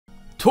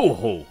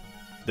Touhou,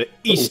 the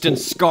Eastern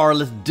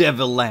Scarlet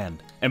Devil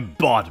land,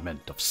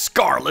 embodiment of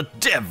Scarlet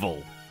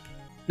Devil.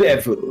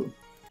 Devil.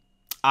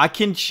 I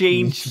can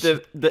change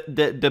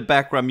the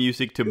background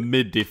music to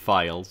MIDI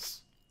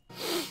files.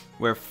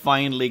 We're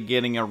finally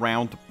getting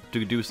around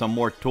to do some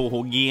more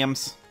Touhou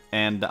games.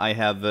 And I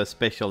have a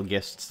special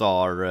guest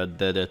star,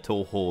 the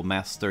Touhou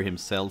master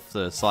himself,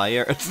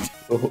 Sire.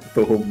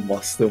 Touhou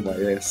master my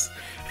ass.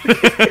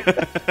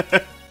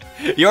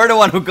 You're the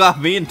one who got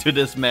me into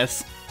this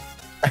mess.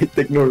 I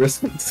take no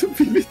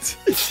responsibility.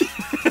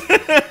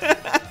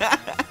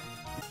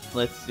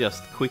 Let's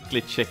just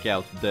quickly check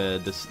out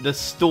the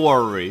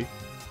story.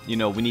 You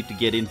know, we need to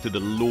get into the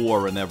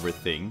lore and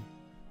everything.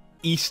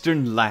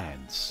 Eastern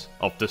lands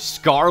of the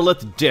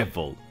Scarlet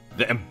Devil.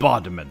 The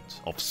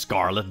embodiment of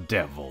Scarlet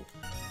Devil.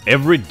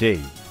 Every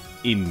day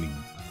in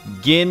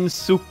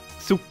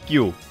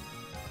Gensokyo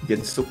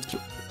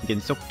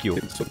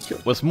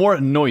was more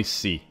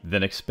noisy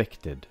than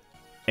expected.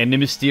 Any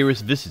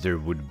mysterious visitor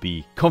would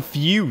be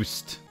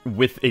confused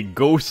with a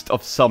ghost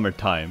of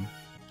summertime.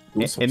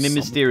 Any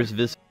mysterious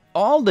visitor.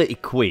 All that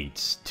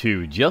equates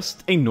to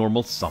just a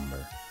normal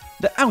summer.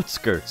 The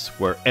outskirts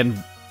were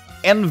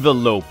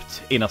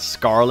enveloped in a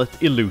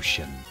scarlet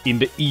illusion. In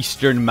the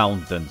eastern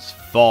mountains,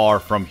 far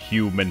from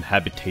human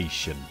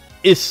habitation,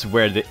 is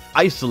where the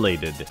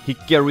isolated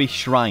Hakurei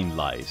Shrine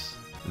lies.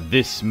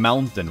 This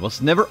mountain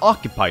was never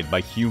occupied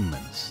by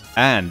humans,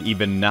 and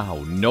even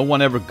now no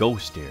one ever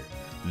goes there.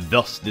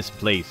 Thus this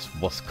place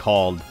was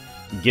called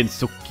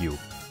Gensokyo.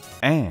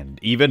 And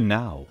even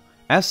now,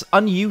 as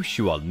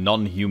unusual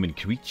non-human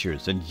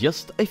creatures and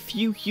just a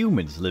few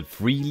humans live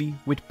freely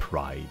with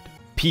pride.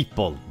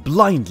 People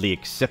blindly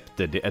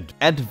accepted the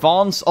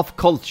advance of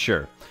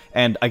culture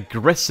and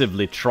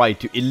aggressively try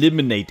to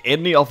eliminate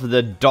any of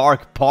the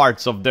dark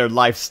parts of their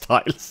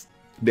lifestyles.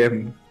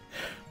 Them.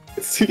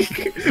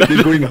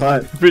 They're going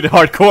hard. Pretty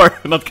hardcore,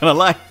 not gonna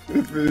lie.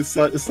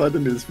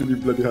 Suddenly it's pretty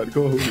bloody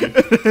hardcore.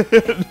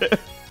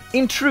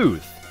 In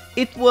truth,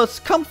 it was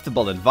a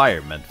comfortable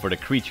environment for the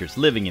creatures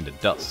living in the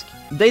dusk.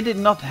 They did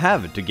not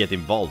have to get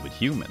involved with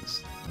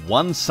humans.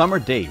 One summer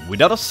day,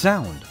 without a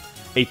sound,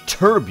 a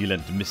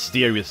turbulent,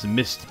 mysterious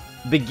mist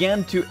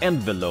began to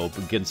envelope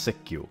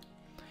Gensokyo.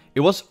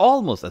 It was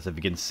almost as if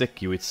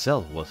Gensokyo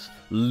itself was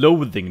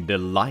loathing the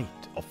light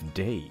of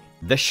day.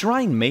 The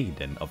shrine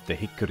maiden of the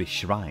Hakurei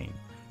Shrine,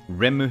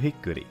 Reimu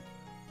Hakurei,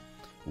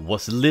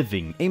 was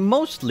living a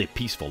mostly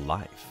peaceful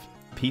life.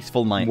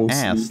 Peaceful my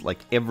ass, like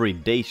every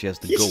day she has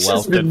to go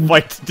out and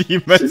fight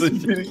demons.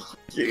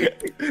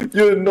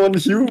 You're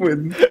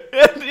non-human.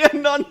 You're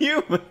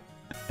non-human.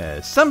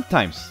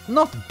 Sometimes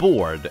not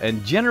bored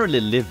and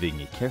generally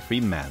living a carefree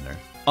manner.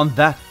 On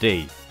that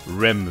day,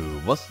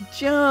 Reimu was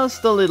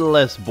just a little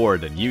less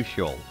bored than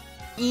usual.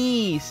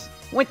 Ease,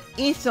 what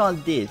is all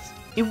this?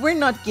 If we're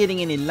not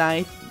getting any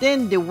light,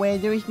 then the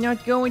weather is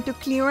not going to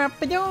clear up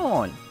at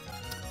all.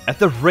 At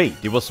the rate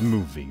it was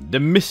moving, the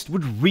mist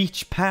would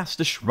reach past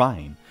the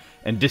shrine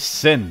and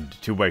descend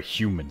to where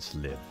humans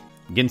live.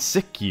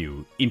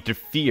 Gensokyo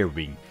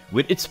interfering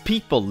with its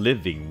people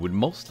living would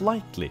most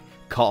likely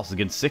cause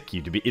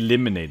Gensokyo to be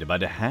eliminated by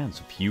the hands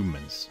of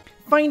humans.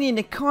 Finding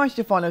the cause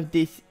of all of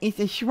this is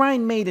a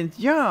shrine maiden's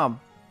job,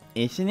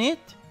 isn't it?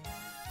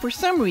 For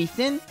some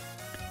reason,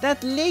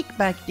 that lake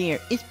back there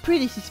is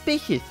pretty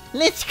suspicious.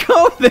 Let's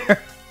go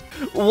there!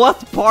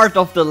 What part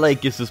of the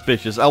lake is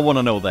suspicious? I want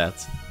to know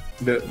that.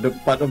 The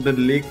part of the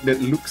lake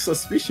that looks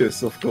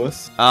suspicious, of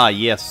course. Ah,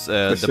 yes.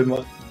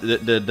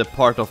 The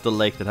part of the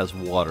lake that has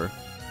water.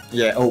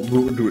 Yeah, oh,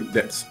 dude,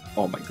 that's...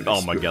 Oh my goodness.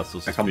 Oh my god, so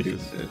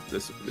suspicious.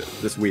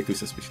 That's way too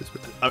suspicious.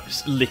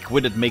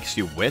 Liquid that makes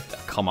you wet?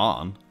 Come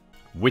on.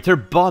 With her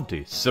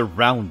body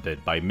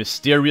surrounded by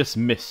mysterious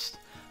mist,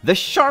 the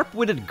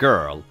sharp-witted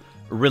girl,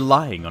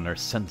 relying on her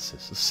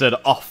senses, set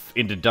off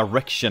in the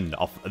direction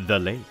of the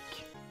lake.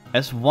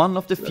 As one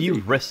of the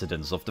few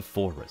residents of the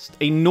forest,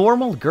 a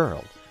normal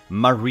girl,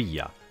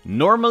 Maria,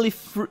 normally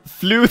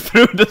flew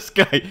through the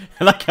sky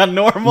like a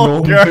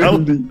normal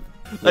girl.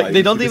 Like,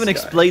 they don't even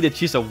explain that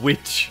she's a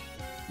witch.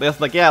 They're just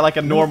like, yeah, like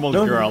a normal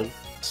girl.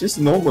 She's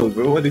normal,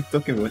 bro. What are you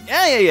talking about?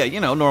 Yeah. You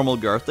know, normal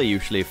girls, they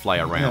usually fly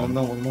around.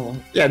 No.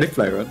 Yeah, they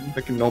fly around.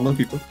 Like normal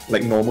people.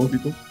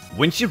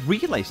 When she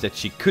realized that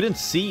she couldn't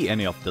see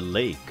any of the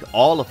lake,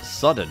 all of a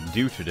sudden,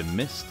 due to the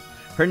mist,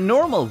 her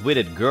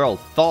normal-witted girl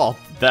thought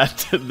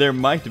that there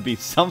might be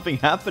something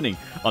happening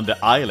on the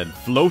island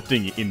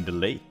floating in the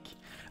lake.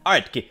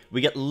 Alright, okay,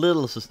 we get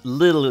little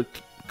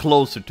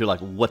closer to like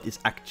what is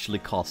actually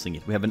causing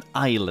it. We have an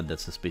island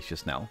that's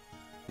suspicious now.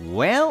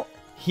 Well,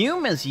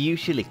 humans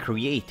usually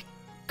create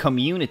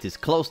communities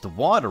close to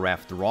water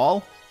after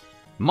all.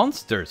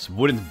 Monsters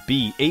wouldn't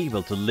be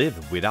able to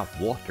live without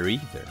water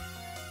either.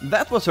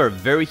 That was her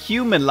very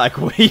human-like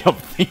way of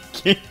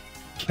thinking.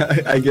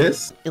 I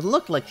guess. It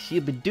looked like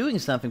she'd be doing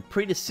something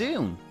pretty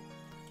soon.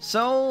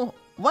 So,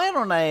 why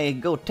don't I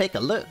go take a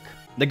look?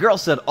 The girl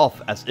set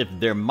off as if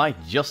there might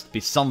just be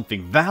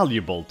something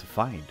valuable to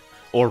find.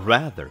 Or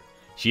rather,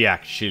 she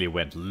actually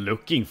went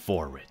looking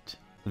for it.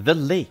 The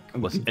lake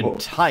was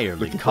entirely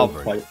looking for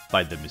covered fight.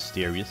 by the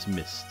mysterious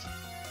mist.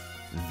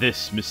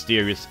 This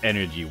mysterious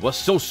energy was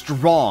so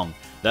strong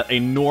that a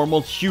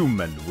normal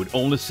human would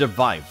only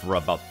survive for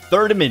about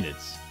 30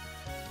 minutes.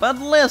 But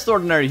less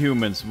ordinary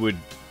humans would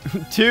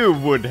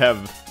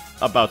have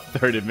about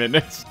 30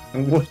 minutes.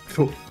 What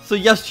the? So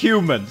just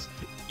humans.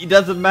 It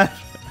doesn't matter.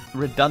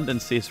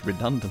 Redundancy is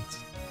redundant.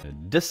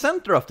 The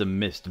center of the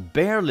mist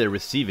barely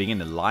receiving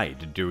any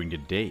light during the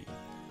day,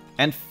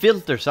 and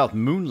filters out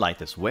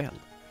moonlight as well.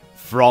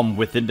 From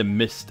within the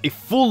mist, a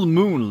full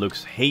moon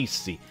looks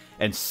hazy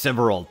and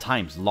several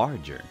times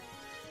larger.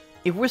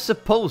 If we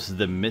suppose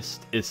the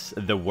mist is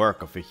the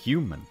work of a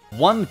human,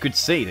 one could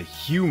say the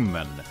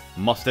human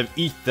must have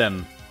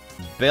eaten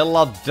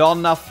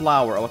belladonna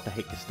flower. Oh, what the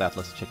heck is that?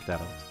 Let's check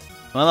that out.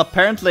 Well,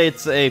 apparently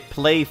it's a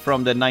play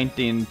from the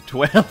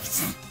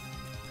 1912s.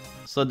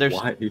 So there's...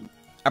 Why?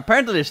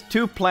 Apparently there's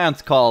two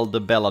plants called the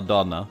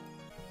belladonna.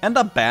 And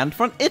a band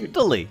from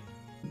Italy.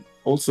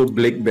 Also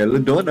Blake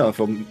Belladonna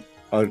from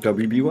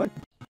RWB1.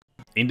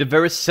 In the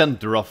very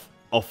center of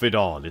it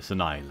all is an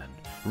island,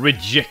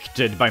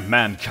 rejected by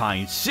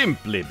mankind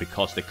simply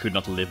because they could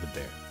not live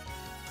there.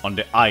 On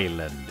the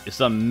island is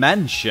a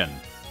mansion,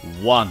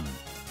 one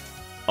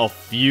of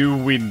few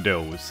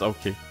windows.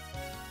 Okay.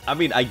 I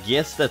mean, I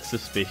guess that's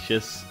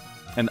suspicious.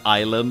 An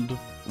island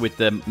with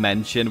a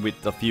mansion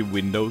with a few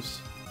windows.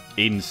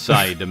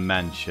 Inside the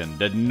mansion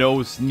that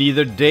knows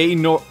neither day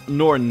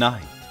nor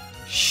night,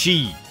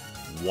 she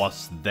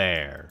was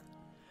there.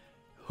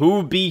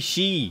 Who be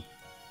she?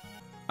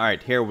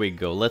 Alright, here we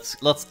go.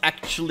 Let's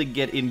actually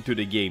get into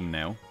the game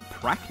now.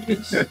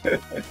 Practice?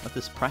 What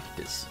is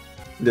practice?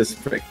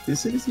 Just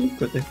practice is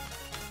important.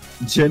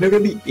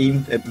 Generally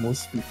aimed at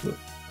most people.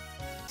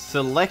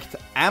 Select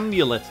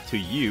amulet to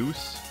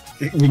use.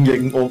 Yin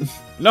Yang Orb.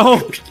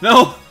 No!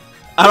 No!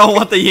 I don't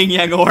want the Yin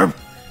Yang Orb!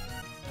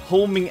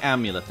 Homing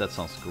amulet, that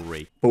sounds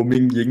great.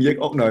 Homing Yin Yang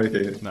Orb? No,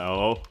 okay.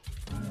 No.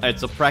 Alright,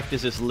 so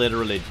practice is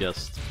literally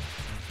just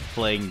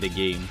playing the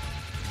game.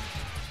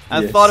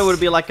 I thought it would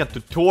be like a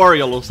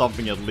tutorial or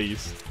something at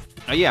least.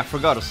 Oh yeah, I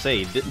forgot to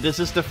say, this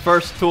is the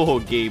first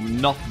Touhou game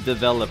not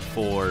developed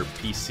for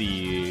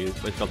PC,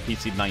 what's called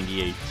PC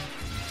 98.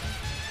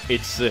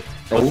 It's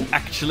was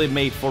actually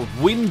made for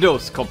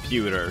Windows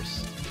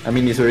computers. I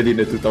mean, it's already in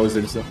the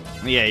 2000s, so.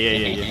 Yeah.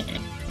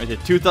 Right,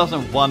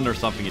 2001 or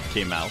something it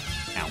came out.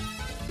 Ow.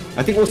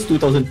 I think it was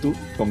 2002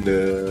 from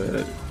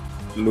the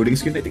loading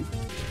screen, I think.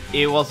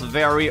 It was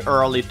very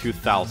early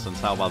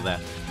 2000s, how about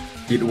that?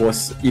 It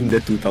was in the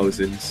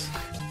 2000s.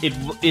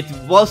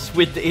 It was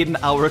within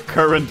our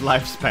current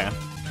lifespan.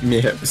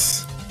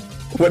 Mayhaps.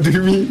 What do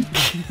you mean?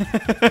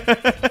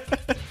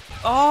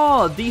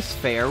 Oh, these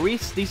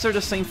fairies. These are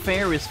the same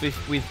fairies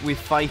we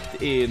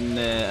fight in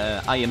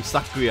I Am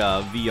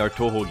Sakura VR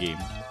Touhou game.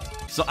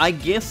 So I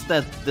guess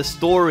that the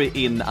story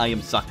in I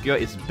Am Sakura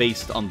is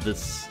based on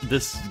this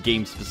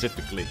game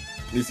specifically.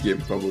 This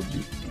game,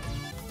 probably.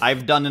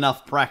 I've done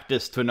enough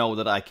practice to know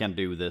that I can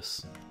do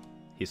this,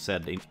 he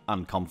said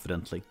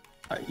unconfidently.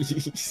 I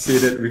say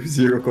that with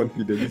zero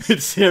confidence.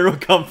 With zero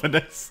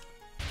confidence.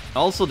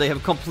 Also, they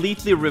have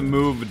completely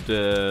removed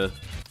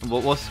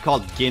what was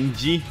called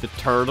Genji, the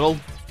turtle.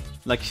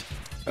 Like,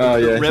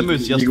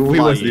 Reimu's just flying. He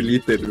was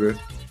deleted, bro.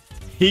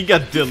 He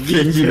got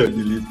deleted. Genji got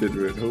deleted,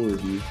 bro.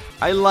 Holy.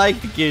 I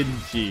liked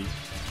Genji.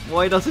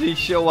 Why doesn't he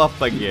show up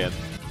again?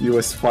 He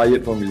was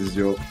fired from his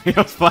job. He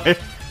was fired.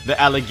 The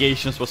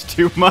allegations was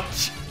too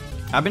much.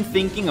 I've been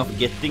thinking of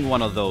getting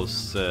one of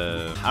those,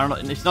 I don't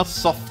know, it's not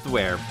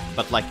software,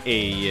 but like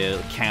a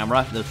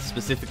camera that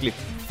specifically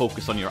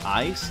focuses on your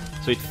eyes,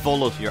 so it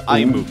follows your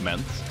eye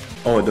movements.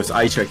 Oh, those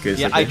eye trackers.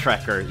 Yeah, okay. eye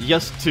tracker,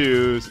 just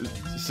to,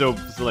 so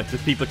like the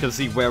people can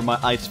see where my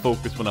eyes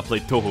focus when I play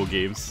Touhou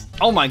games.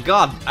 Oh my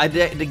god,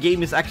 the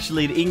game is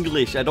actually in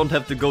English, I don't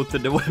have to go to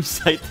the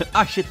website.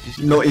 Ah shit.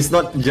 No, it's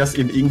not just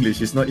in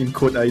English, it's not in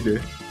code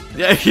either.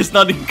 Yeah, it's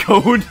not in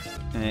code.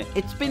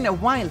 It's been a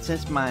while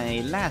since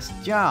my last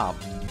job.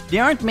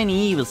 There aren't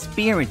many evil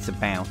spirits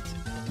about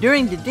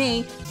during the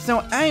day, so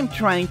I'm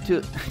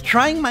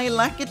trying my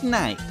luck at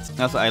night.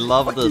 Also, I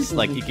love this,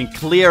 like, you can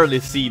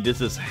clearly see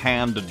this is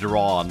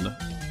hand-drawn.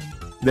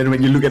 Then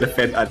when you look at the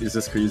fan art, it's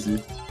just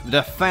crazy.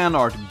 The fan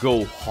art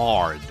go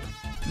hard.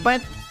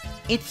 But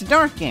it's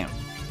dark out,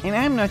 and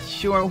I'm not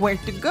sure where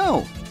to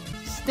go.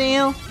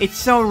 Still, it's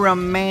so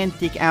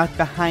romantic out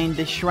behind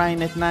the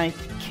shrine at night,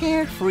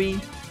 carefree.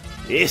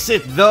 Is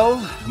it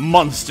though?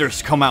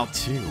 Monsters come out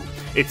too.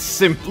 It's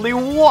simply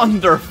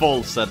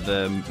wonderful, said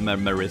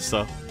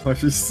Marisa. Oh,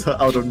 she's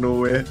out of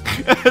nowhere.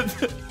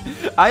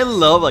 I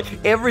love, like,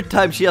 every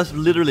time she just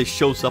literally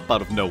shows up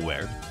out of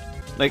nowhere.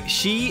 Like,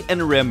 she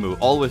and Reimu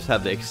always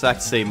have the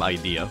exact same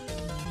idea.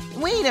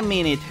 Wait a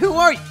minute, who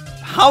are you?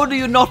 How do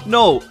you not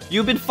know?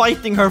 You've been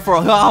fighting her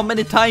for how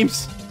many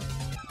times?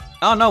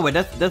 Oh no, wait,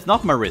 that's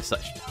not Marisa.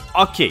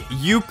 Okay,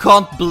 you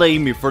can't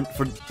blame me for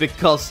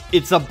because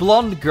it's a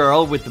blonde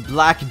girl with a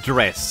black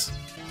dress.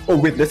 Oh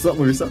wait, that's not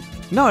Marisa?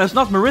 No, that's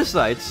not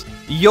Marisa, it's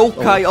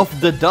Yokai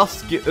of the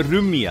Dusk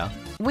Rumia.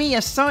 We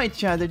just saw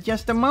each other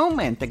just a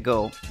moment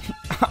ago.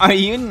 Are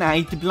you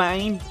night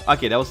blind?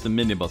 Okay, that was the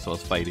mini-boss I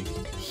was fighting.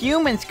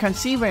 Humans can't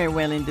see very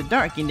well in the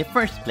dark in the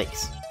first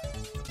place.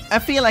 I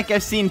feel like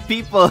I've seen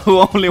people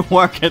who only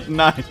work at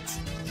night,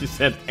 she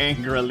said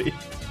angrily.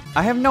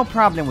 I have no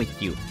problem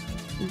with you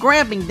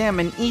grabbing them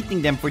and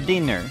eating them for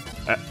dinner.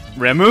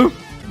 Reimu?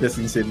 That's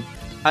insane.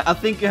 I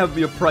think you have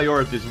your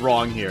priorities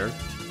wrong here.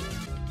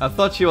 I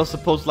thought she was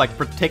supposed to like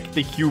protect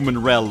the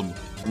human realm.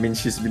 I mean,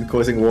 she's been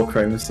causing war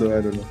crimes, so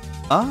I don't know.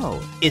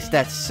 Oh, is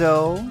that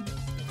so?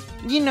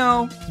 You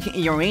know,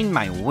 you're in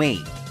my way.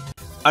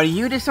 Are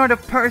you the sort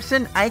of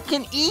person I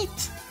can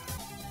eat?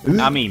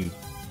 I mean...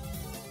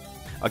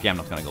 Okay, I'm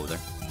not gonna go there.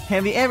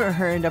 Have you ever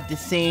heard of the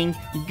saying,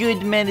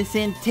 good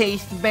medicine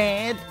tastes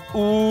bad?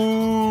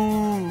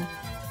 Ooh.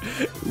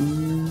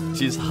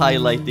 She's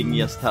highlighting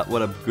just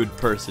what a good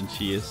person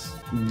she is.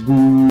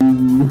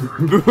 Boo.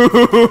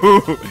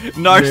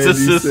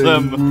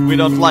 Narcissism! Boo. We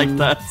don't like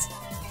that.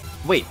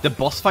 Wait, the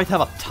boss fight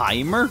have a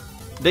timer?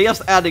 They're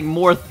just adding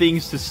more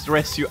things to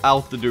stress you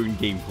out during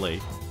gameplay.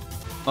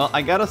 Well,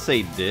 I gotta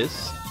say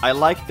this. I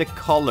like the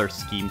color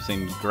schemes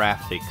and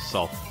graphics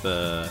of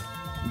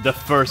the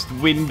first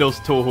Windows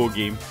Touhou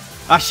game.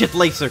 Ah shit,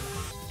 laser!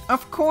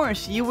 Of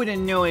course, you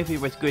wouldn't know if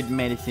it was good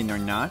medicine or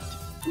not.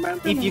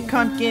 If you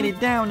can't get it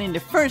down in the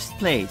first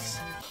place.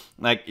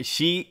 Like,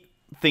 she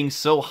thinks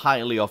so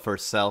highly of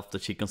herself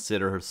that she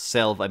considers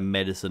herself a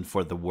medicine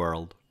for the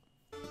world.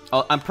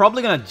 I'm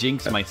probably gonna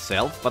jinx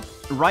myself, but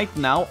right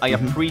now I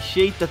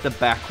appreciate that the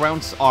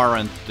backgrounds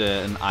aren't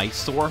an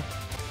eyesore.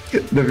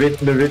 The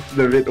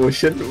red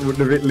ocean,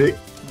 the red lake.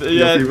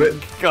 Yeah,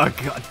 God,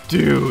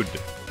 dude.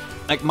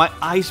 Like, my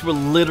eyes were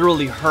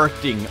literally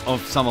hurting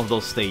of some of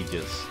those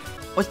stages.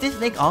 Was this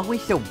lake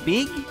always so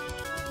big?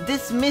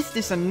 This mist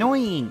is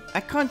annoying.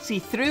 I can't see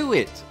through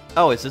it.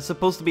 Oh, is it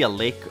supposed to be a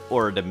lake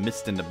or the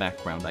mist in the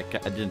background? I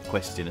didn't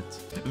question it.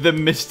 The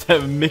mist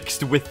have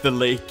mixed with the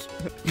lake.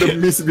 The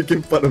mist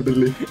became part of the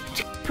lake.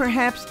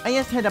 Perhaps I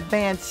just had a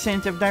bad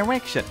sense of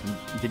direction.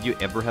 Did you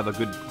ever have a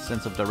good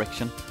sense of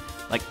direction?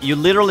 Like, you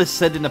literally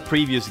said in a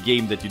previous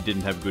game that you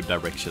didn't have good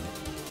direction.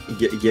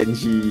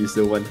 Genji is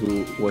the one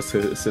who was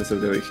her sense of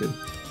direction.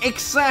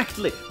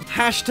 Exactly!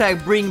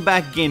 Hashtag bring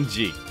back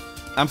Genji.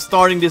 I'm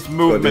starting this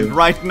movement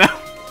right now.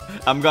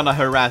 I'm gonna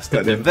harass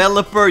the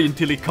developer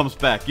until he comes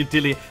back,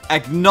 until he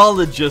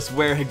acknowledges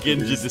where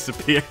Genji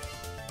disappeared.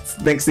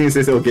 Next thing it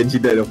says, oh, Genji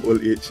died of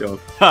old age. Oh,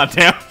 ah,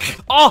 damn.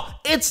 Oh,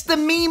 it's the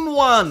meme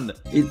one!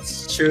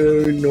 It's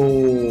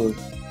Cherno,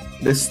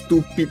 the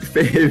stupid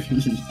fairy.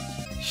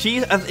 She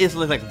is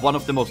like one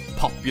of the most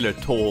popular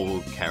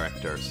Touhou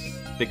characters.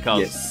 Because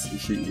yes,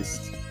 she is.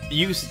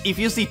 If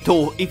you see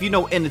Touhou, if you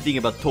know anything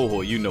about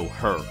Touhou, you know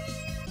her.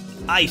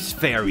 Ice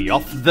fairy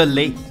of the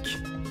lake.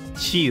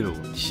 Shiru.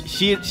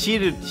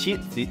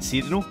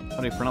 Shirno? How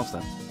do you pronounce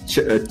that?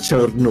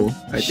 Cherno.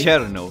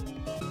 Cherno.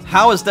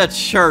 How is that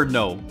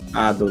Cherno?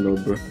 I don't know,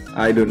 bro.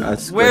 I don't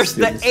ask Where's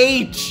questions. The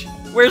H?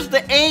 Where's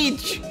the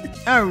H?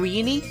 Oh,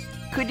 really?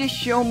 Could you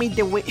show me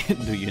the way?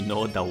 Do you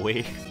know the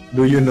way?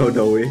 Do you know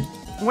the way?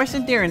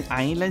 Wasn't there an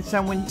island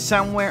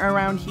somewhere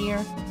around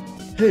here?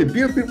 Hey,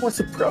 be a bit more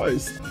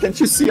surprised. Can't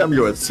you see I'm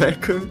your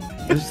attacker?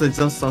 It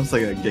just sounds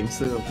like a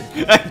gangster.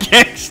 Okay. A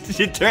gangster?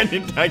 She turned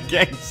into a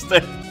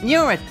gangster.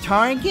 You're a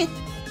target?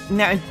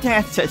 Now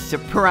that's a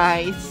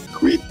surprise.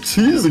 Quit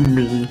teasing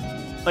me.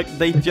 Like,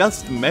 they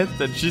just met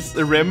and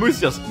Reimu's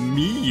just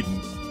mean.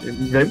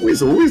 Reimu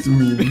is always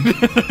mean.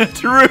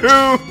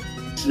 True!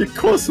 She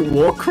caused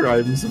war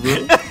crimes,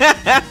 bro.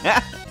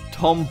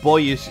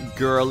 Tomboyish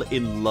girl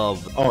in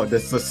love. Oh,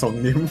 that's the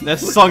song name.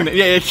 That's the song name,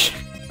 yeah.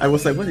 I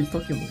was like, what are you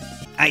talking about?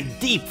 I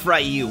deep fry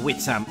you with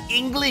some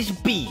English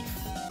beef.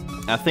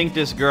 I think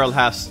this girl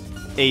has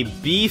a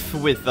beef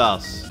with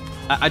us.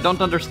 I don't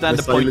understand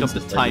the point of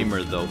the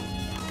timer, though.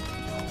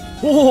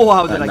 Oh,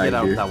 how did I get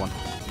out of that one?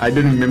 I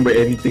don't remember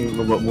anything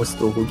about most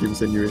Touhou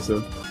games anyway,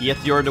 so... Yet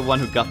you're the one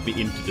who got me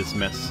into this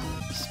mess.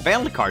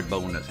 Spell card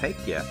bonus, heck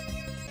yeah.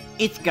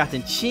 It's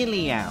gotten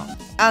chilly out.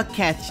 I'll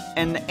catch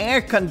an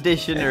air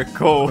conditioner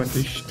cold.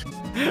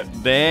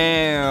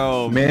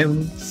 Damn.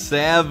 Ma'am.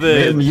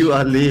 Savage. Ma'am, you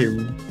are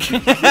lame.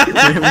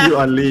 Ma'am, you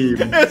are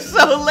lame. It's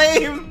so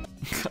lame.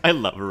 I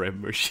love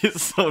Reimu.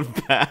 She's so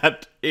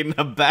bad. In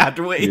a bad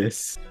way.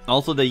 Yes.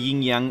 Also, the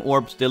yin-yang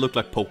orbs, they look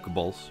like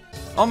Pokeballs.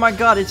 Oh my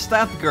god, it's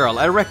that girl.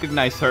 I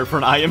recognize her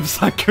from I Am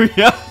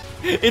Sakuya.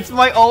 It's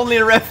my only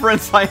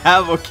reference I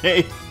have,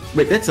 okay?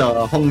 Wait, that's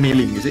a Hong Mei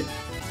Ling, is it?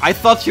 I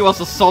thought she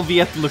was a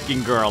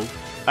Soviet-looking girl.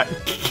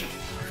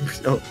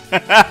 Oh.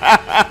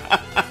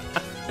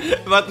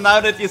 But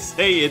now that you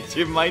say it,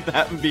 she might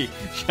be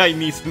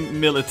Chinese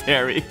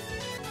military.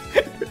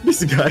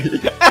 This guy.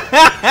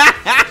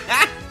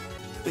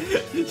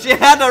 She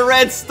had a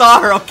red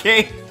star,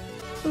 okay?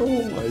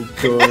 Oh my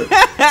god.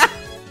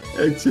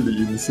 Actually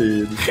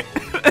insane.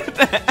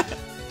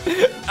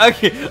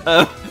 Okay,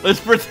 let's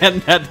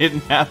pretend that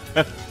didn't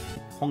happen.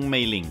 Hong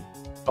Mei Ling.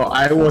 Oh,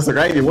 I was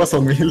right, it was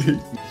Hong Mei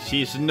Ling.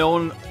 She's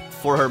known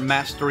for her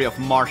mastery of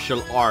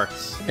martial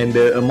arts. And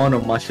the amount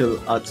of martial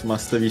arts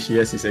mastery she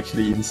has is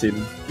actually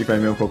insane. If I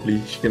remember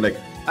properly, she can like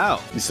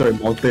destroy a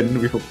mountain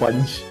with a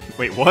punch.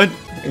 Wait, what?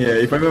 Yeah,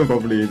 if I remember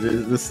properly,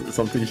 this is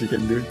something she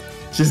can do.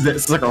 She's that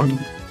strong.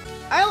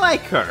 I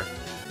like her.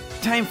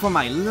 Time for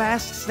my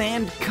last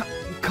stand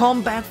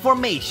combat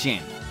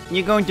formation.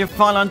 You're going to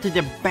fall onto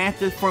the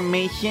battle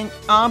formation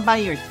all by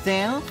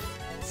yourself?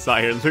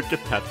 Sire, look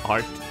at that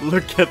art.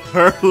 Look at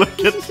her, look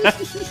at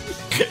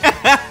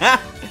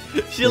that.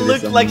 She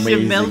looked like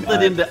she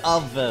melted in the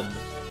oven.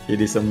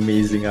 It is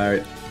amazing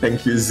art.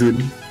 Thank you,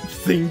 Zun.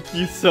 Thank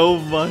you so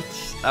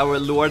much, our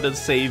Lord and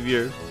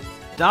Savior.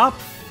 Stop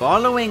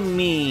following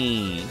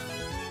me.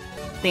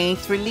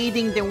 Thanks for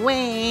leading the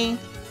way.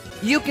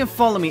 You can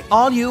follow me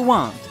all you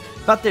want,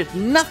 but there's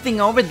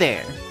nothing over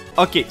there.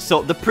 Okay,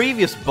 so the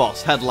previous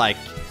boss had like,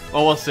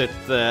 what was it,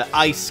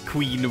 Ice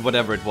Queen,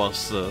 whatever it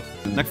was,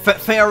 like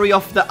Fairy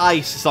of the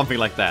Ice, something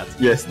like that.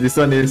 Yes, this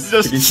one is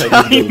just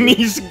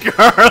Chinese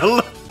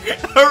girl.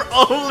 Her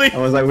only. I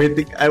was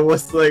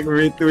like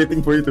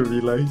waiting for you to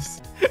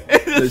realize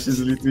that she's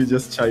literally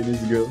just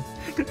Chinese girl.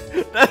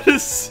 That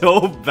is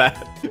so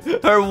bad.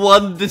 Her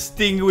one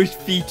distinguished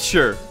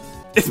feature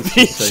is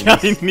being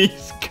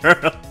Chinese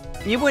girl.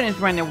 You wouldn't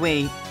run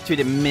away to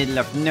the middle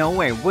of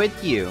nowhere, would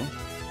you?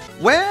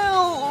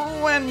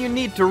 Well, when you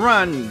need to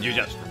run, you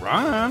just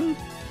run.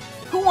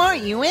 Who are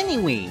you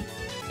anyway?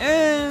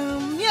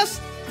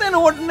 Just an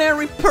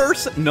ordinary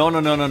person.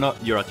 No.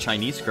 You're a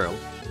Chinese girl.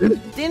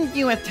 Didn't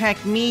you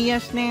attack me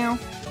just now?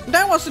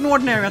 That was an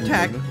ordinary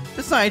attack.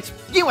 Besides,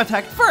 you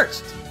attacked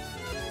first.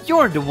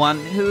 You're the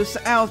one who's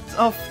out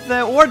of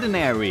the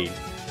ordinary.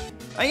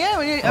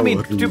 I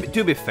mean,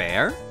 to be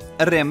fair,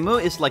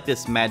 Reimu is like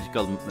this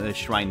magical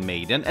shrine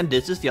maiden, and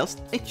this is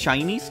just a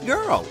Chinese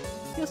girl.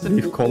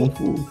 With Kung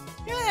Fu.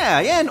 Yeah,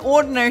 an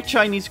ordinary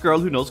Chinese girl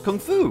who knows Kung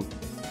Fu.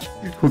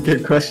 Who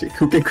can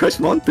crush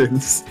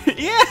mountains.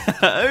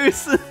 Yeah,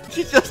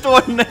 she's just an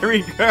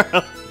ordinary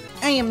girl.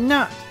 I am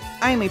not.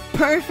 I am a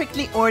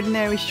perfectly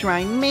ordinary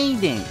shrine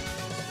maiden.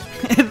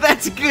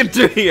 That's good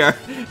to hear.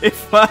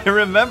 If I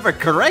remember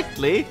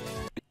correctly,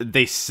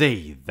 they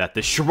say that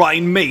the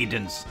shrine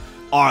maidens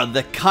are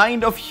the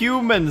kind of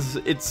humans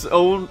it's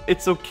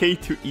okay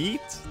to eat.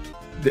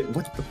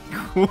 What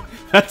the?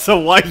 That's a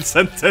wild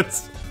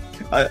sentence.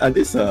 Are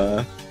these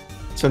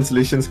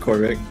translations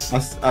correct?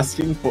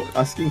 Asking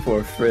for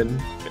a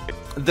friend.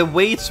 The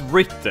way it's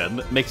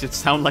written makes it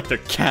sound like they're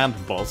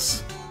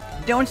cannibals.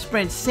 Don't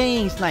spread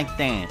sayings like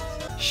that.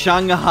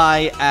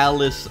 Shanghai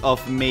Alice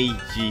of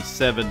Meiji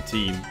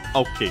 17.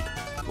 Okay.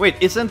 Wait,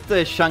 isn't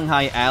the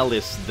Shanghai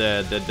Alice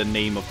the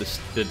name of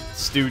the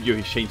studio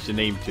he changed the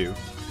name to?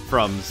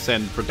 From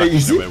Zen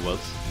Production, where it was?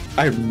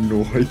 I have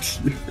no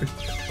idea.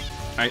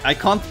 I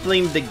can't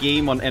blame the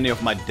game on any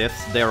of my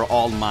deaths, they're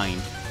all mine.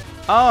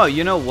 Oh,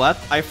 you know what?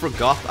 I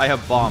forgot I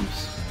have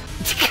bombs.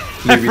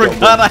 I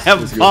forgot I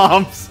have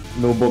bombs!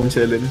 No bomb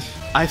challenge.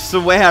 I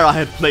swear I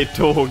had played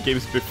Touhou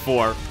games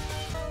before.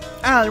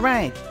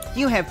 Alright,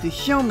 you have to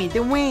show me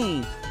the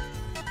way.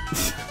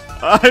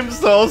 I'm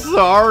so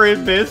sorry,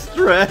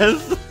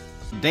 mistress.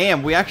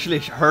 Damn, we actually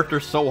hurt her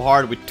so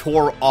hard we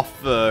tore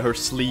off her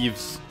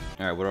sleeves.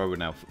 Alright, where are we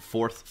now?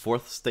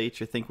 Fourth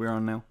stage I think we're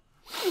on now.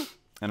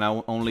 And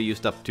I only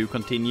used up 2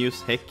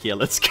 continues. Heck yeah,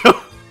 let's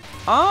go.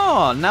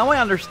 Oh, now I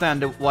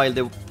understand why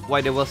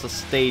there was a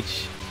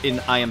stage in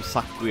I Am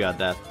Sakuya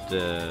that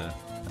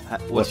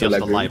was just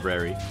a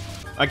library.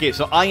 Okay,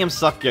 so I Am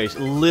Sakuya is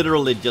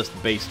literally just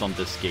based on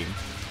this game.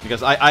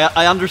 Because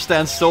I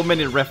understand so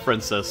many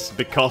references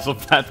because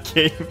of that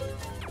game.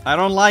 I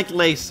don't like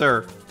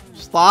laser.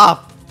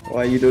 Stop.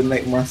 Why you don't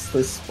like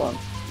Master Spark?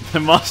 The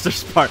Master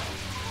Spark.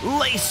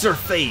 Laser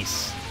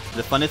face.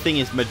 The funny thing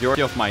is,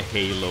 majority of my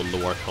Halo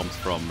lore comes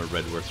from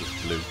Red vs.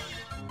 Blue.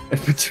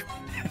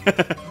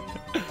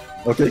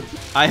 Okay.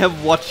 I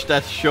have watched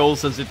that show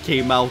since it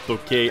came out,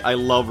 okay? I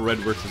love Red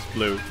vs.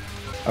 Blue.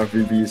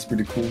 RVB is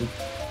pretty cool.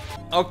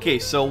 Okay,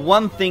 so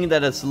one thing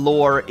that is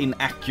lore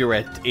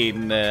inaccurate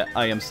in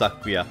I Am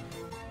Sakuya.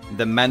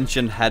 The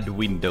mansion had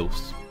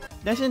windows.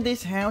 Doesn't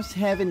this house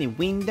have any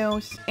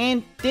windows?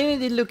 And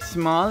didn't it look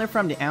smaller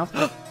from the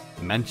outside?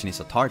 The mansion is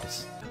a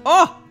TARDIS.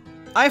 Oh!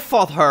 I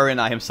fought her in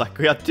I Am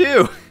Sakuya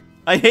too!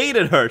 I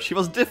hated her, she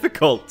was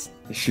difficult.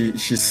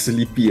 She's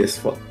sleepy as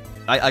fuck.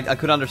 I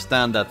could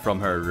understand that from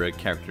her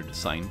character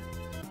design.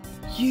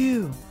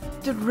 You,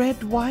 the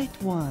red-white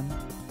one.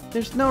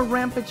 There's no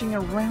rampaging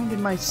around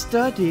in my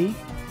study.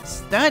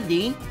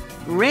 Study?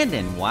 Red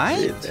and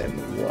white? Red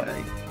and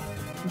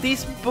white.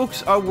 These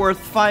books are worth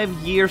 5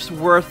 years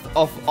worth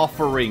of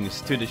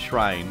offerings to the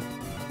shrine.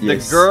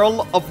 Yes. The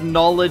Girl of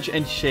Knowledge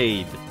and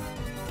Shade.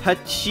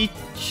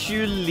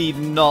 Patchuli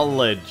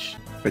Knowledge.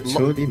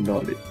 Patchuli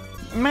Knowledge.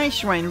 My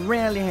shrine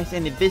rarely has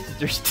any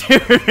visitors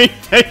during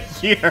the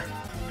year.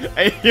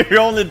 You're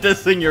only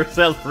dissing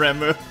yourself,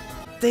 Reimu.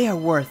 They are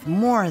worth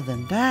more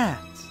than that.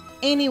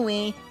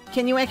 Anyway,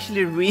 can you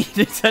actually read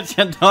in such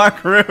a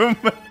dark room?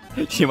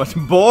 She was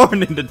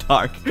born in the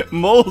dark,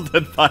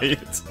 molded by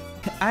it.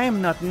 I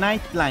am not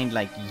night blind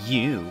like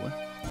you.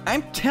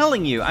 I'm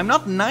telling you, I'm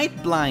not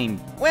night blind.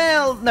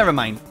 Well, never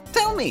mind.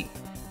 Tell me,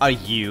 are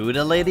you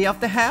the lady of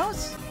the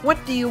house? What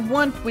do you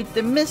want with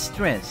the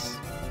mistress?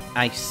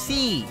 I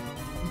see.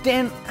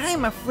 Then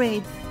I'm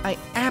afraid I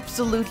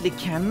absolutely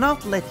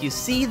cannot let you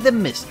see the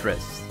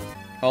mistress.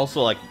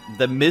 Also, like,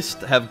 the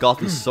mist have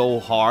gotten so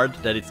hard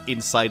that it's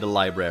inside the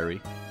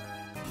library.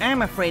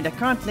 I'm afraid I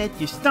can't let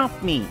you stop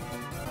me.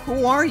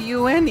 Who are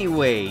you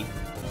anyway?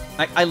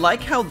 I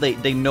like how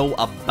they know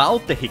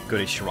about the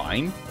Hakurei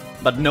Shrine,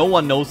 but no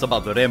one knows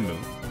about Reimu.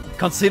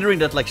 Considering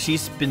that, like,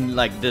 she's been,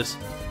 like, this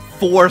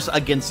force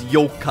against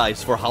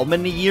yokais for how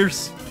many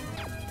years?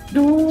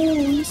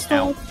 No,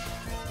 stop.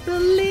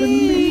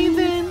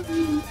 Believing.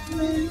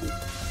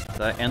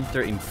 Did I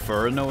enter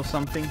Inferno or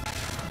something?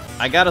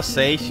 I gotta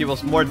say, she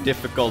was more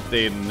difficult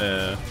in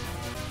I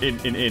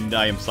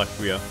Am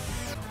Sakuya.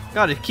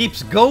 God, it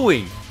keeps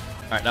going!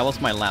 Alright, that was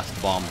my last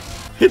bomb.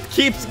 It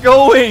keeps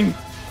going!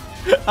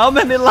 How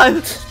many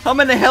lives? How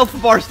many health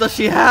bars does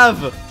she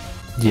have?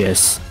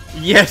 Yes.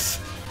 Yes!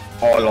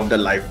 All of the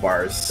life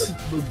bars.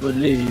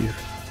 Believe.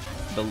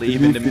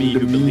 Believe in the me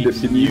who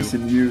believes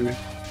in you.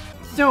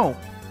 So,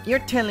 you're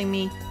telling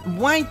me,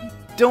 why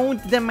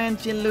don't the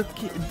mansion look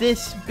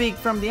this big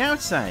from the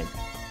outside?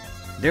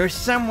 There's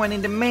someone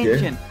in the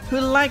mansion who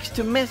likes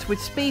to mess with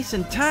space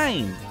and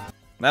time.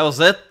 That was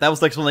it? That was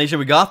the explanation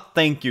we got?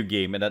 Thank you,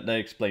 game, and that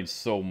explains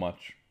so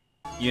much.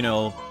 You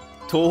know,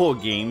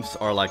 Touhou games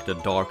are like the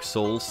Dark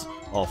Souls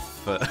of,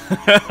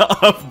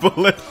 of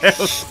bullet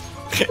hells.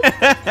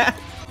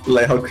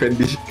 Like how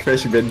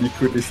Crash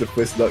Bandicoot is the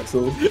first Dark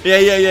Souls.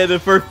 Yeah, the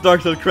first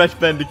Dark Souls, Crash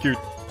Bandicoot.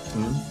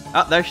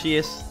 Ah, there she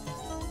is.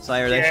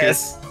 Sire, there she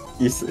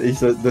is. Is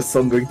the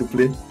song going to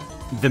play?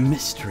 The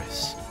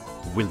mistress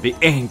will be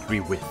angry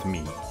with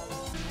me.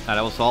 Ah,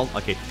 that was all?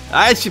 Okay.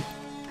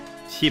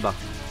 Shiba.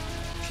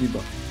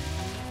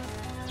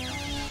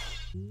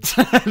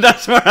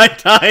 That's where I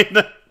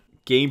died.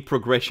 Game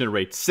progression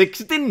rate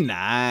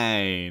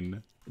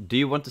 69. Do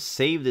you want to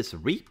save this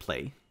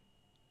replay?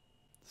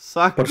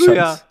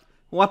 Sakuya,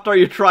 what are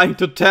you trying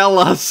to tell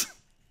us?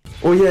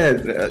 Oh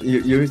yeah,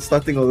 you're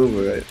starting all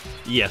over, right?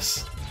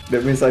 Yes.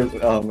 That means I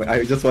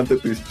just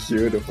wanted to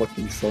hear the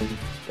fucking song.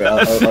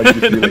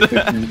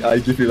 I'll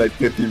give you like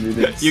 30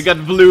 minutes. You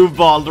got blue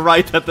balled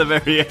right at the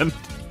very end.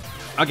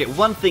 Okay,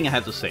 one thing I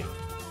have to say.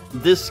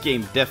 This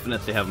game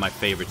definitely have my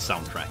favorite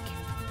soundtrack.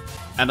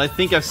 And I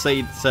think I've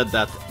said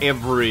that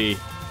every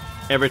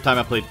time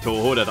I played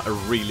Touhou that I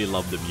really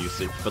love the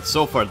music. But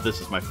so far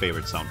this is my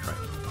favorite soundtrack.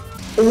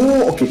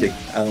 Oh, okay.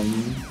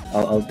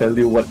 I'll tell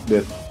you what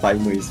the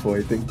timer is for,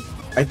 I think.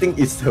 I think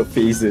it's her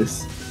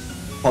phases.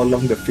 How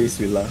long the phase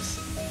will last.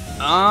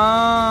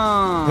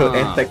 Ah. Her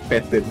attack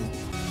pattern.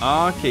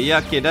 Okay, yeah,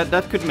 okay,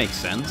 that could make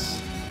sense.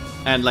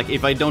 And like,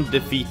 if I don't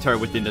defeat her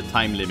within the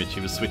time limit, she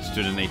will switch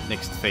to the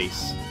next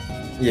phase.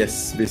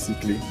 Yes,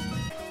 basically.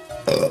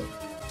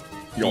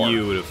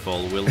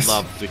 Beautiful, we'll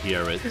love to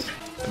hear it.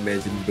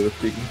 Imagine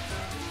birthing.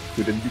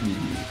 Couldn't be me.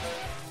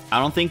 I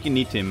don't think you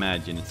need to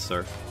imagine it,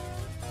 sir.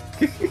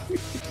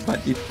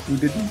 But it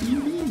couldn't be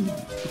me.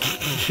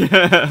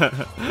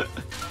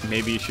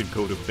 Maybe you should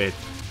go to bed.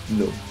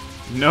 No.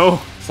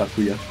 No.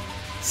 Sakuya.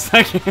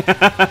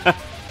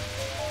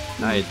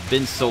 It's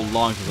been so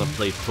long since I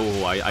played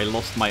Touhou, I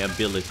lost my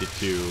ability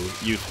to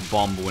use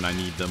bomb when I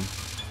need them.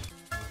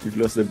 You've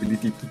lost the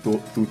ability to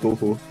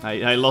Touhou.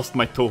 I lost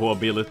my Touhou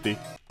ability.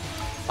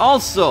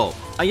 Also,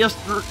 I just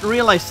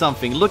realized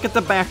something. Look at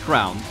the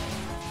background.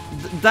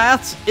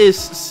 That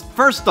is,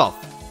 first off,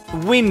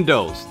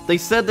 windows. They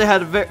said they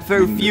had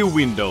very few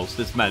windows,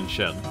 this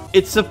mansion.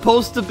 It's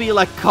supposed to be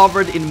like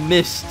covered in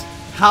mist.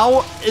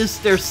 How is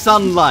there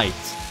sunlight?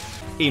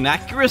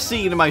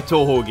 Inaccuracy in my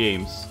Touhou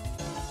games.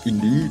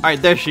 Indeed.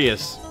 Alright, there she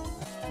is.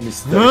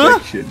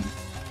 Misdirection.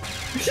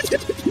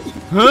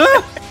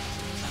 Huh?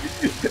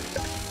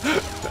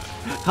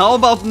 How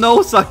about no,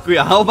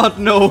 Sakuya? How about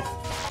no?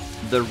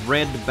 The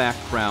red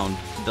background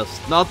does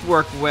not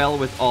work well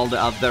with all the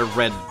other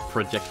red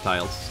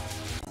projectiles.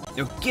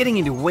 You're getting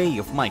in the way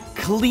of my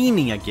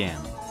cleaning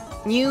again.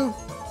 You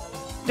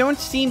don't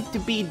seem to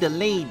be the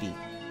lady.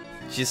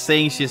 She's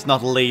saying she's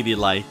not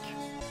ladylike.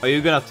 Are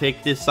you gonna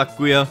take this,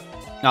 Sakuya?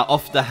 Now,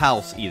 off the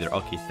house either.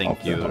 Okay,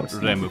 thank you,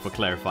 Reimu, for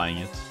clarifying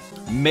it.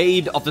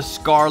 Maid of the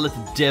Scarlet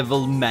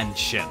Devil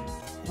Mansion.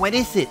 What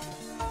is it?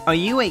 Are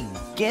you a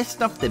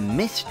guest of the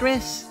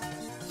mistress?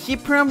 She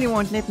probably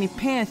won't let me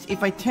pass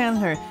if I tell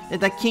her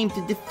that I came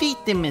to defeat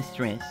the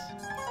mistress.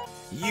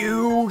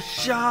 You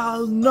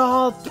shall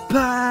not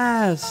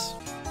pass!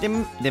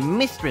 The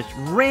mistress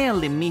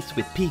rarely meets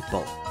with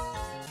people.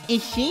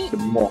 Is she? The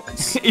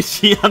monks. Is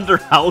she under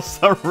house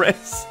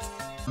arrest?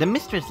 The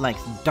mistress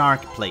likes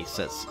dark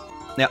places.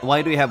 Now,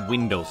 why do you have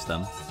windows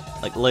then?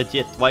 Like,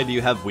 legit, why do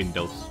you have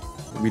windows?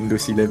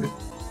 Windows 11.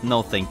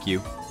 No, thank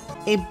you.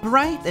 A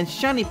bright and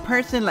shiny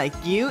person like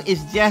you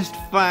is just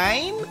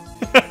fine?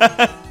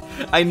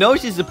 I know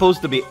she's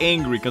supposed to be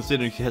angry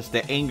considering she has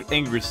the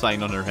angry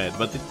sign on her head,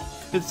 but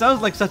it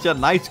sounds like such a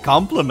nice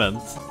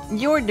compliment.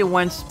 You're the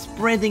one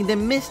spreading the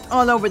mist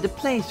all over the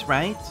place,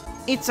 right?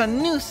 It's a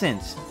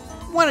nuisance.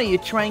 What are you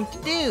trying to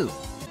do?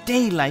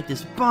 Daylight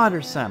is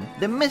bothersome.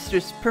 The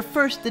mistress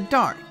prefers the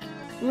dark.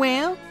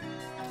 Well,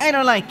 I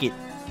don't like it.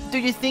 Do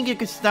you think you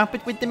could stop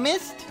it with the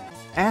mist?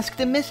 Ask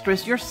the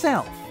mistress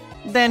yourself.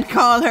 Then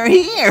call her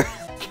here.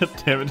 God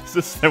damn it, this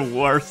is the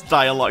worst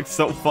dialogue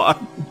so far.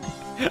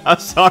 I'm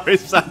sorry,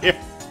 Sire.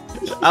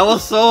 I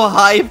was so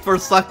hyped for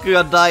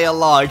Sakura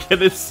dialogue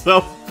and it's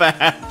so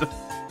bad.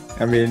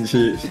 I mean,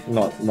 she's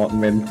not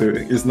meant to.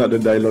 It's not the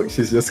dialogue.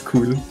 She's just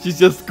cool. She's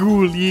just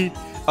cool, yeah.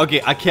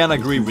 Okay, I can't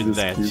agree She's with just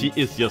that. cool. She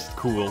is just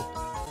cool.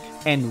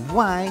 And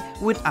why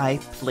would I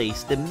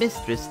place the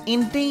mistress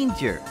in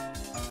danger?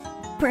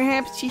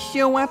 Perhaps she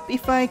show up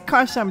if I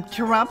cause some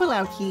trouble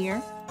out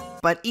here.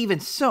 But even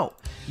so,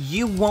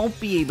 you won't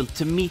be able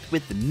to meet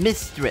with the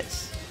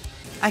mistress.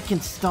 I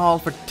can stall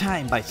for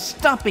time by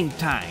stopping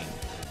time.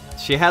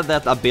 She had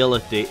that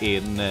ability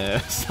in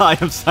Sai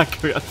of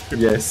Sakura too.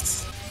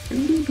 Yes.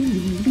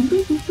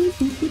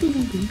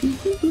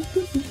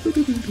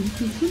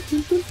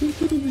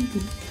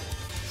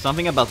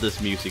 Something about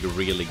this music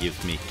really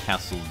gives me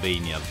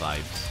Castlevania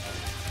vibes.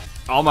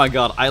 Oh my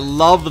god, I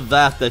love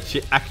that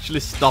she actually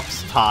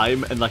stops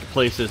time and like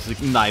places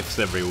knives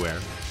everywhere.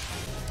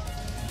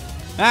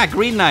 Ah,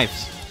 green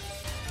knives!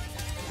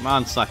 Come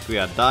on,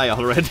 Sakura, die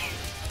already.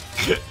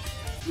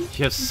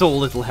 She has so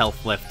little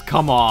health left,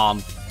 come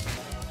on!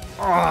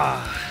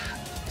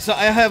 So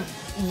I have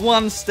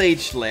one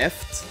stage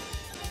left,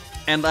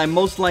 and I'm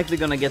most likely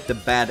gonna get the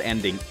bad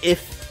ending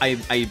if I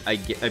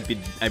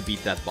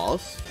beat that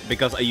boss,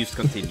 because I used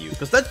continue.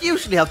 Because that's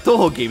usually how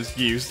Touhou games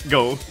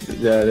go.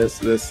 Yeah, that's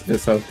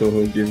how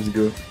Touhou games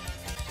go.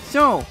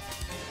 So,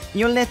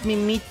 you'll let me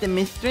meet the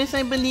mistress,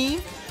 I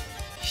believe?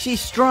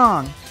 She's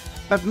strong,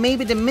 but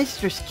maybe the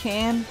mistress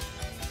can.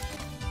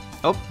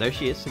 Oh, there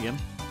she is again.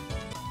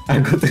 I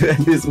got to at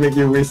least make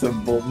you waste a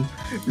bomb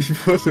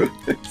before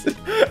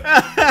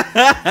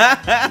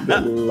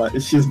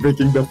she's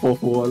breaking the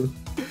fourth wall.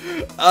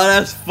 Oh,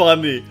 that's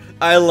funny.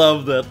 I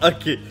love that.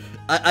 Okay,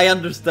 I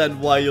understand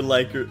why you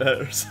like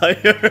her,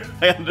 Sire.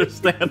 I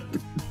understand.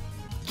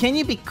 Can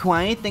you be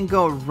quiet and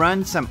go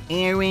run some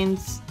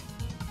errands?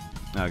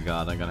 Oh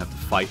god, I'm gonna have to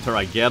fight her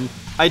again.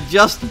 I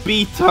just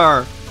beat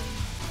her!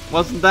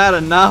 Wasn't that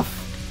enough?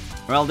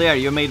 Well, there,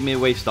 you made me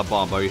waste a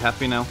bomb. Are you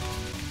happy now?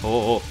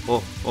 Oh.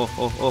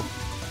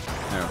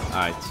 There,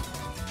 alright.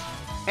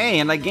 Hey,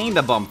 and I gained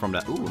a bomb from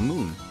that. Ooh, a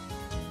moon.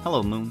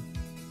 Hello, moon.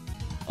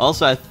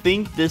 Also, I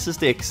think this is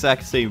the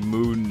exact same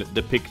moon,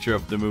 the picture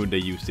of the moon they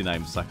used in I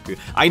Am Sakura.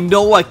 I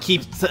know I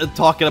keep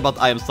talking about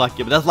I Am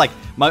Sakura, but that's like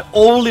my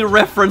only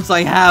reference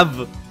I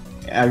have.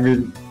 I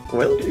mean,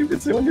 well, if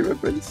it's the only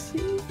reference,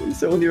 it's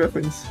the only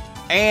reference.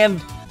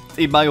 And,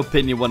 in my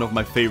opinion, one of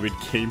my favorite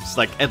games,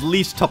 like at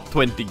least top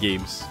 20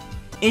 games.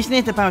 Isn't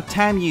it about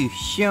time you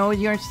showed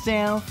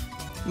yourself,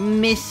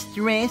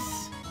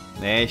 mistress?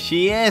 There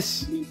she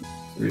is!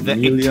 The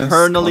Remilia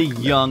eternally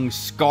Scarlet. young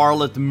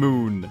Scarlet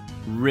Moon,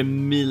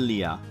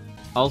 Remilia.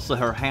 Also,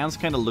 her hands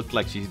kind of look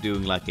like she's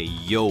doing like a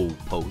yo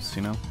pose,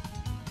 you know?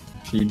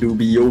 She do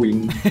be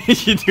yoing.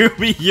 She do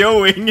be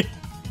yoing!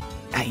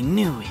 I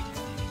knew it.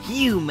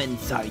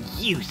 Humans are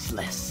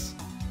useless.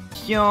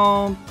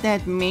 So,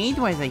 that maid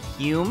was a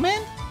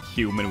human?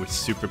 Human with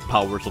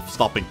superpowers of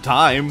stopping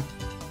time.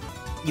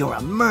 You're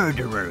a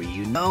murderer,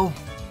 you know.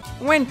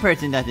 One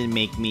person doesn't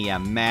make me a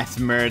mass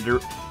murderer.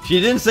 She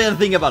didn't say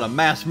anything about a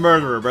mass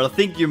murderer, but I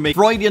think you make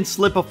Freudian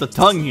slip of the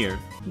tongue here.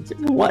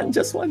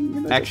 Just one. You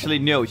know, Actually,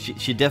 no,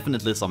 she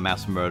definitely is a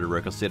mass murderer,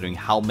 considering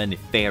how many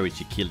fairies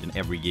she killed in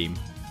every game.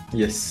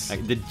 yes.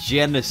 Like, the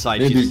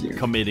genocide Maybe- she's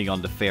committing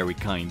on the fairy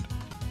kind.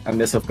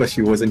 Unless, of course,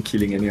 she wasn't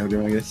killing any of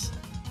them, I guess.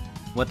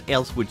 What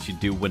else would she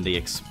do when they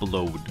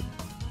explode?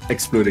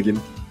 Explode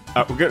again.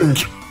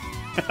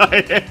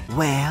 Okay.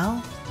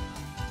 Well?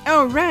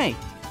 Alright.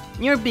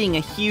 You're being a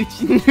huge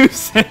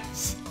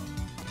nuisance.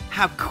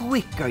 How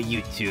quick are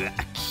you to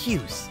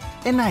accuse?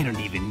 And I don't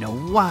even know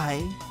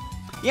why.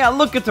 Yeah,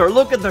 look at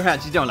her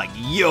hands. She's doing like,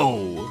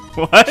 yo.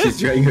 What? She's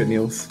drying her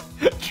nails.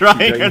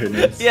 Drying drying her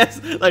nails.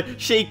 Yes, like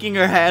shaking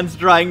her hands,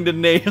 drying the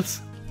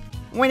nails.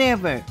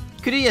 Whatever.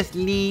 Could you just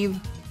leave?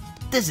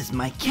 This is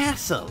my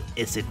castle,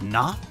 is it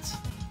not?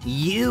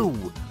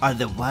 You are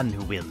the one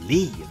who will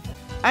leave.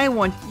 I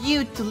want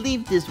you to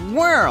leave this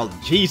world.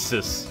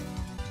 Jesus.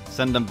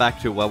 Send them back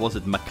to, what was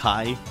it,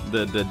 Makai?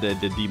 The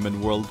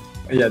demon world.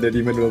 Yeah, the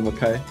demon will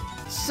Makai.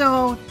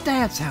 So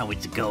that's how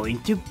it's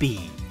going to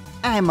be.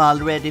 I'm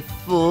already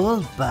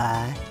full,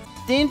 but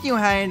didn't you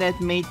hire that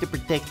maid to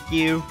protect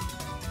you?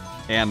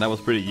 And that was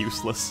pretty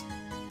useless.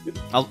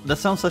 Oh, that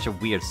sounds such a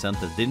weird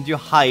sentence. Didn't you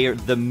hire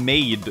the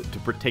maid to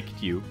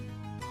protect you?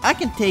 I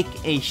can take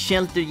a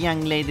sheltered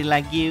young lady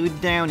like you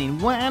down in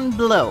one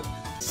blow.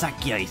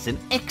 Sakura is an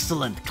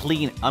excellent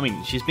cleaner. I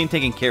mean, she's been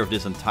taking care of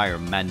this entire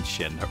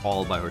mansion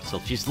all by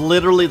herself. She's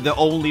literally the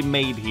only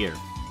maid here.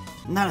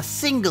 Not a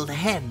single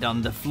head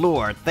on the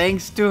floor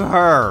thanks to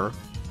her.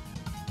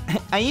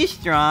 Are you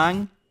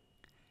strong?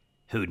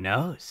 Who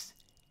knows?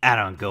 I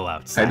don't go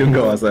outside. I don't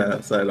go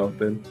outside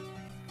often.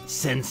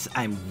 Since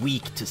I'm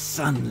weak to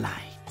sunlight.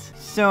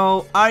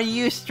 So, are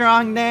you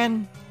strong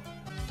then?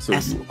 So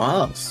you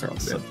are strong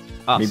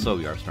then. So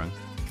you are strong.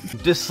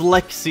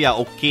 Dyslexia,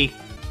 okay.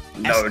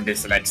 No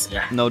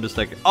dyslexia. No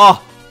dyslexia.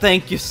 Oh,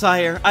 thank you,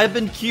 sire. I've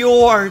been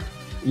cured.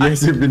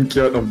 Yes, you've been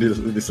cured of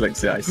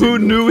dyslexia. Who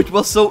knew it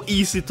was so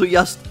easy to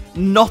just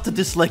not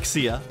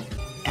dyslexia?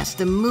 As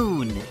the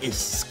moon is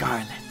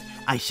scarlet,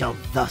 I shall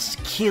thus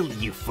kill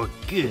you for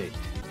good.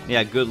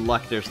 Yeah, good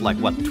luck. There's like,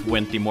 what,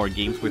 20 more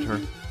games with her?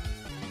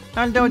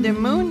 Although the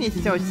moon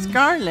is so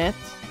scarlet,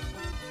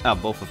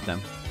 Both of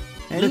them.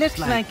 it looks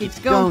like it's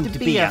going to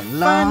be a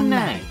fun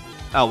night.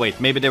 Oh, wait,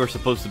 maybe they were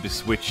supposed to be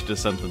switched, the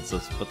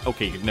sentences, but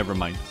okay, never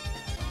mind.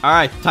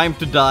 Alright, time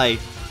to die.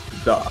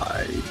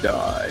 Die.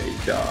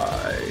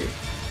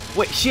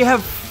 Wait, she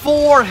have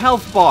 4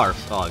 health bars.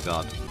 Oh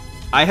god.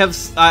 I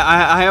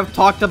have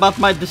talked about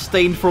my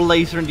disdain for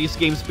laser in these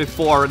games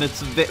before, and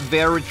it's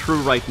very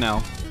true right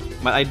now.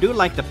 But I do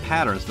like the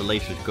patterns the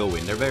lasers go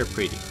in. They're very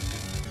pretty.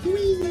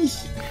 Whee!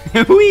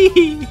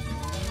 Whee!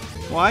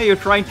 Why are you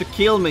trying to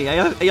kill me?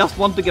 I just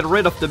want to get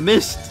rid of the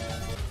mist.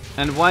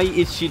 And why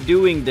is she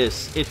doing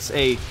this? It's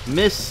a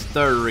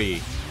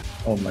mystery.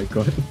 Oh my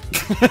god.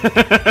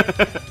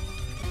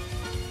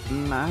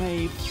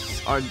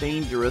 Knives are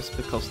dangerous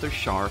because they're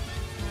sharp.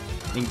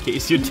 In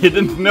case you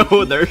didn't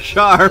know, they're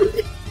sharp.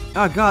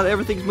 Oh god,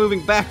 everything's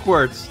moving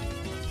backwards.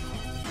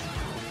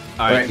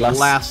 Alright,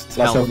 last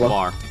health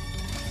bar.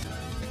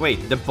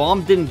 Wait, the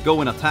bomb didn't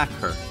go and attack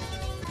her.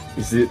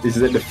 Is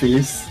that the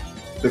face?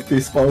 The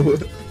face power?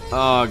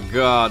 Oh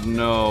god,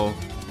 no.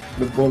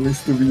 The bomb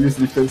is to be used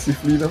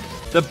defensively now?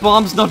 The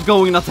bomb's not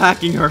going and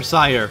attacking her,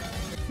 sire.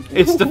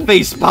 It's the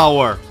face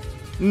power.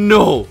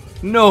 No,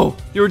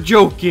 you're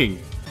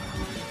joking.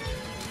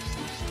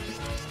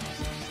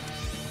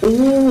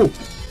 Oh!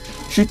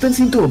 She turns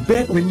into a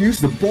bat when you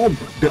use the bomb.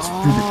 That's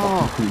pretty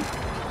fucking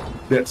cool.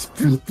 That's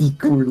pretty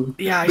cool.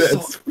 Yeah,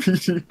 That's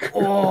pretty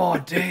cool. Oh,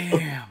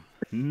 damn.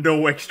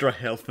 No extra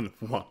health and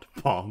what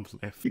bomb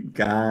left. You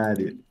got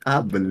it. I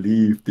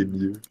believed in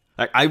you.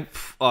 Like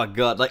oh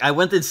god, like I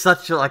went in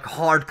such a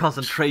hard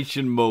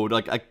concentration mode.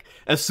 Like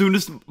as soon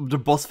as the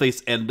boss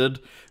phase ended,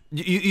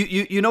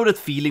 you know that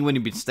feeling when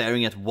you've been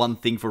staring at one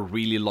thing for a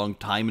really long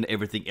time and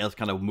everything else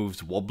kind of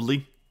moves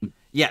wobbly?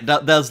 Yeah,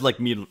 that's like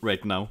me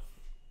right now.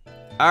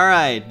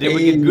 Alright, did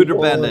we get good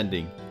or bad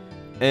ending?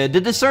 The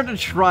deserted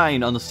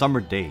shrine on a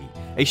summer day.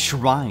 A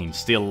shrine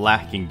still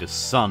lacking the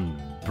sun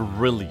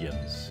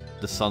brilliance.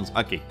 The sun's...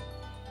 Okay.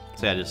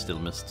 So I just still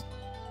missed.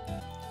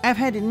 I've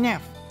had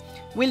enough.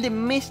 Will the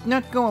mist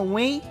not go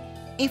away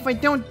if I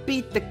don't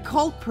beat the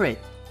culprit?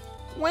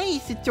 Why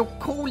is it so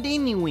cold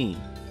anyway?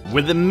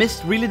 Will the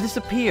mist really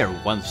disappear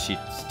once she's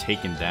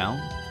taken down?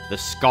 The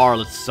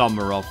scarlet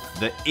summer of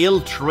the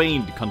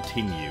ill-trained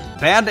continue.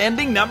 Bad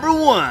ending number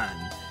 1.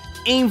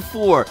 Aim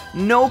for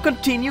no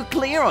continue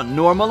clear on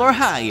normal or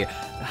higher.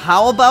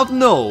 How about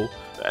no?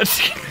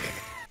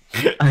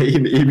 I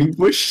ain't aiming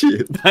for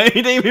shit. I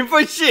ain't aiming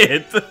for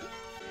shit.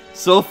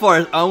 So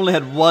far, I only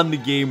had one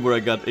game where I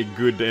got a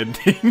good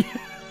ending.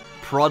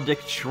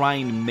 Project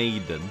Shrine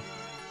Maiden.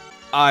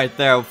 Alright,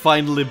 there, I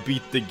finally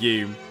beat the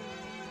game.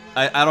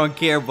 I don't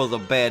care about the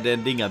bad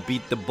ending, I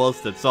beat the boss,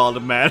 that's all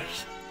that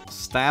matters.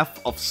 Staff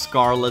of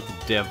Scarlet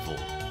Devil.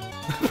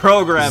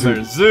 Programmer,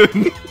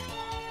 Zun.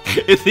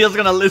 Is he just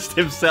gonna list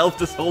himself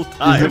this whole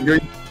time?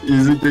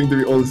 Is it going to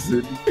be all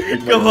Zun?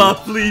 Come on,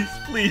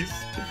 please.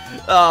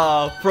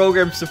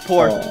 Program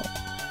support.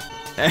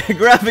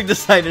 Graphic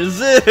designer,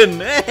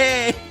 Zun!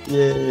 Hey!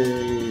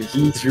 Yay!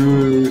 He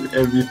drew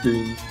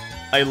everything.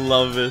 I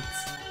love it.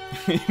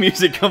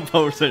 Music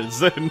composer,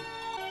 Zun.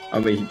 I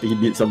mean, he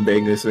did some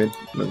bangers, man.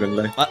 Not gonna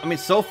lie. I mean,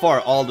 so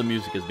far, all the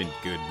music has been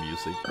good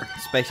music.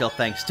 Special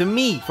thanks to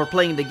me for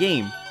playing the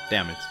game.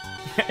 Damn it.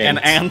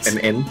 And ants. And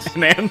ants.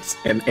 And ants.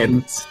 And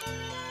ants.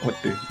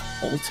 What the?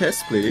 All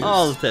test players.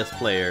 All test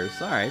players.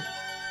 Alright.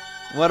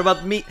 What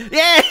about me?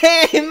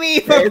 Yay!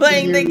 Me for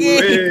playing the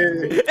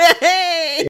game! Hey!